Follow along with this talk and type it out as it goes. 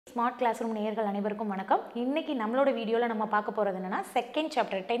Smart class room நேயர்கள் அனைவருக்கும் வணக்கம். இன்னைக்கு நம்மளோட வீடியோல நம்ம பார்க்க போறது என்னன்னா second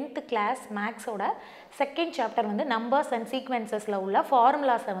chapter 10th class மேக்ஸோட second chapter வந்து நம்பர்ஸ் அண்ட் சீக்வென்சஸ்ல உள்ள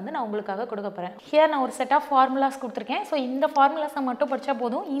ஃபார்முலாஸை வந்து நான் உங்களுக்காக கொடுக்க போறேன். ஹியர் நான் ஒரு செட் ஆஃப் ஃபார்முலாஸ் கொடுத்துருக்கேன். ஸோ இந்த ஃபார்முலாஸை மட்டும் படிச்சா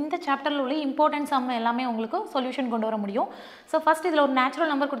போதும். இந்த சாப்டர்ல உள்ள இம்பார்ட்டன்ட் சம் எல்லாமே உங்களுக்கு சொல்யூஷன் கொண்டு வர முடியும். ஸோ ஃபர்ஸ்ட் இதில் ஒரு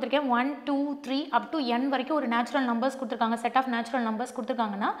நேச்சுரல் நம்பர் கொடுத்துருக்கேன். 1 2 3 அப் டு n வரைக்கும் ஒரு நேச்சுரல் நம்பர்ஸ் கொடுத்துருக்காங்க. செட் ஆஃப் நேச்சுரல் நம்பர்ஸ்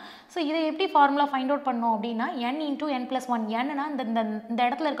கொடுத்துருக்காங்கன்னா ஸோ இதை எப்படி ஃபார்முலா ஃபைண்ட் அவுட் பண்ணோம் அப்படின்னா n இன்டூ n + 1 n இந்த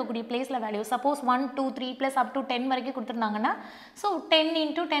இடத்துல இருக்கக்கூடிய பிளேஸ்ல வேல்யூ சப்போஸ் 1 2 3 + அப் டு 10 வரைக்கும் கொடுத்துருந்தாங்கன்னா ஸோ 10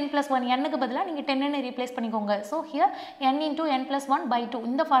 இன்டூ 10 + 1 n க்கு பதிலாக நீங்கள் 10 ரீப்ளேஸ் பண்ணிக்கோங்க. So here n into n + 1 by 2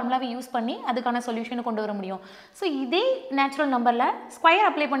 இந்த ஃபார்முலாவை யூஸ் பண்ணி அதுக்கான சொல்யூஷனை கொண்டு வர முடியும். ஸோ இதே நேச்சுரல் நம்பரில் ஸ்கொயர்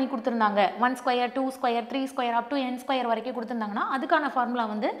அப்ளை பண்ணி கொடுத்துருந்தாங்க. 1 square 2 square 3 square up to n square வரைக்கும் கொடுத்துருந்தாங்கன்னா அதுக்கான ஃபார்முலா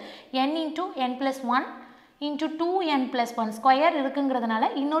வந்து n into n + 1 into 2n + 1 square இருக்குங்கிறதுனால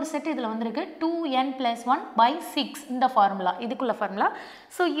இன்னொரு செட் இதில் வந்திருக்கு 2n + 1 by 6 இந்த ஃபார்முலா இதுக்குள்ள ஃபார்முலா.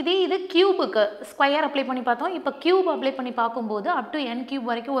 ஸோ இது கியூபுக்கு ஸ்கொயர் அப்ளை பண்ணி பார்த்தோம். இப்போ கியூப் அப்ளை பண்ணி பார்க்கும்போது அப் டு n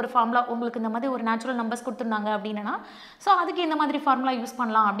கியூப் வரைக்கும் ஒரு ஃபார்முலா உங்களுக்கு இந்த மாதிரி ஒரு நேச்சுரல் நம்பர்ஸ் கொடுத்துருந்தாங்க அப்படின்னா ஸோ அதுக்கு இந்த மாதிரி ஃபார்முலா யூஸ்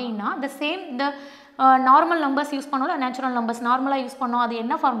பண்ணலாம் அப்படின்னா இந்த நார்மல் நம்பர்ஸ் யூஸ் பண்ணோம், நேச்சுரல் நம்பர்ஸ் நார்மலாக யூஸ் பண்ணோம், அது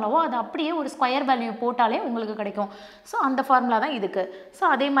என்ன ஃபார்முலாவோ அது அப்படியே ஒரு ஸ்கொயர் வேல்யூ போட்டாலே உங்களுக்கு கிடைக்கும். ஸோ அந்த ஃபார்முலா தான் இதுக்கு. ஸோ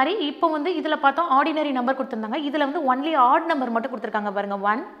அதே மாதிரி இப்போ வந்து இதில் பார்த்தோம் ஆர்டினரி நம்பர் கொடுத்துருந்தாங்க. இதில் வந்து ஒன்லி ஆட் நம்பர் மட்டும் கொடுத்துருக்காங்க பாருங்க.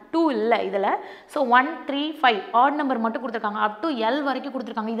 1 2 இல்லை இதில். ஸோ 1 3 5 ஆட் நம்பர் மட்டும் கொடுத்துருக்காங்க. அப் டு எல் வரைக்கும்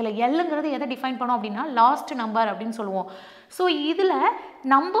கொடுத்துருக்காங்க. இதில் எல்லுங்கிறது எதை டிஃபைன் பண்ணோம் அப்படின்னா லாஸ்ட் நம்பர் அப்படின்னு சொல்லுவோம். ஸோ இதில்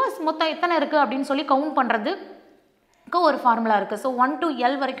நம்பர்ஸ் மொத்தம் எத்தனை இருக்குது அப்படின்னு சொல்லி கவுண்ட் பண்ணுறது ஒரு ஃபார்முலா இருக்குது. ஸோ 1 to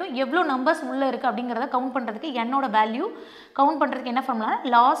l வரைக்கும் எவ்வளோ நம்பர்ஸ் உள்ளே இருக்குது அப்படிங்கிறத கவுண்ட் பண்ணுறதுக்கு என்னோட வேல்யூ கவுண்ட் பண்ணுறதுக்கு என்ன formula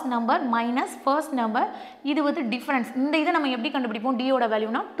last number minus first number. இது வந்து டிஃப்ரென்ஸ். இந்த இதை நம்ம எப்படி கண்டுபிடிப்போம்? டியோட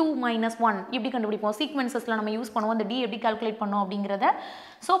வேல்யூனா 2 - 1 இப்படி கண்டுபிடிப்போம். சீக்வன்சஸில் நம்ம யூஸ் பண்ணுவோம். இந்த டி எப்படி கால்குலேட் பண்ணோம் அப்படிங்கிறத.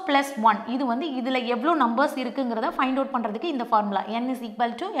 ஸோ +1 இது வந்து இதில் எவ்வளோ நம்பர்ஸ் இருக்குங்கிறத ஃபைண்ட் அவுட் பண்ணுறதுக்கு இந்த formula n =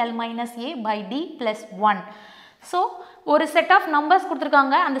 l - a by d + 1. So ஒரு செட் ஆஃப் நம்பர்ஸ்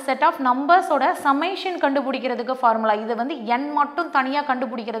கொடுத்துருக்காங்க. அந்த செட் ஆஃப் நம்பர்ஸோட சமேஷன் கண்டுபிடிக்கிறதுக்கு ஃபார்முலா இது வந்து n மட்டும் தனியாக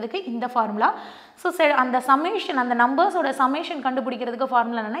கண்டுபிடிக்கிறதுக்கு இந்த ஃபார்முலா. ஸோ அந்த சமேஷன் அந்த நம்பர்ஸோட சமேஷன் கண்டுபிடிக்கிறதுக்கு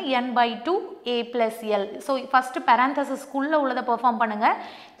ஃபார்முலா என்னென்னா n/2 a + l. So first பேரந்தசிஸ்க்குள்ளே உள்ளதை பெர்ஃபார்ம் பண்ணுங்கள்.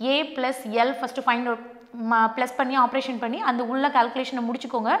 a + l first find out plus பண்ணி ஆப்ரேஷன் பண்ணி அந்த உள்ள கால்குலேஷனை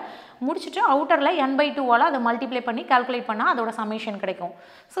முடிச்சுக்கோங்க. முடிச்சுட்டு அவுட்டரில் n/2வால் அதை மல்டிப்ளை பண்ணி கால்குலேட் பண்ணால் அதோட சமேஷன் கிடைக்கும்.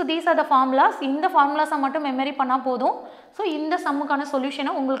 So these are the formulas. இந்த ஃபார்முலாஸை மட்டும் மெமரி பண்ணால் போதும். ஸோ இந்த சம்முக்கான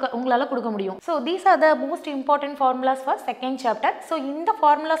சொல்யூஷனை உங்களால் கொடுக்க முடியும். So these are the most important formulas for second chapter. So இந்த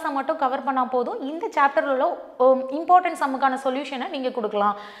ஃபார்முலாஸை மட்டும் கவர் பண்ணால் போதும். இந்த சாப்டரில் உள்ள இம்பார்ட்டன்ட் சம்முக்கான சொல்யூஷனை நீங்கள்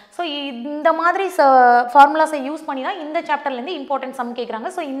கொடுக்கலாம். ஸோ இந்த மாதிரி ஃபார்முலாஸை யூஸ் பண்ணி தான் இந்த சாப்டர்லேருந்து இம்பார்ட்டன்ட் சம்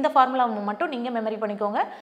கேட்குறாங்க. ஸோ இந்த ஃபார்முலாவை மட்டும் நீங்கள் மெமரி பண்ணிக்கோங்க.